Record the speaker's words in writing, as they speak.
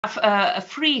have a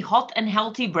free hot and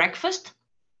healthy breakfast.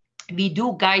 We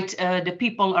do guide the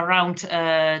people around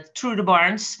through the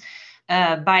barns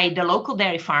by the local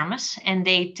dairy farmers, and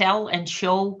they tell and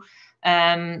show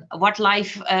what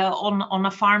life on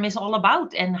a farm is all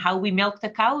about, and how we milk the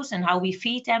cows and how we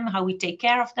feed them, how we take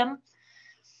care of them.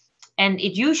 And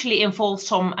it usually involves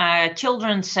some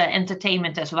children's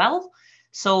entertainment as well.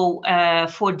 So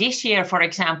for this year, for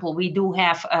example, we do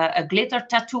have a glitter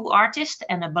tattoo artist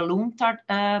and a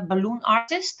balloon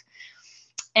artist.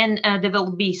 And there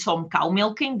will be some cow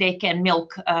milking. They can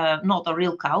milk not a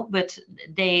real cow, but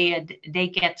they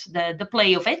get the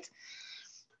play of it.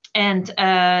 And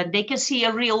they can see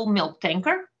a real milk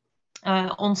tanker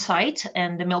on site,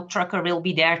 and the milk trucker will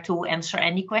be there to answer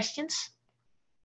any questions.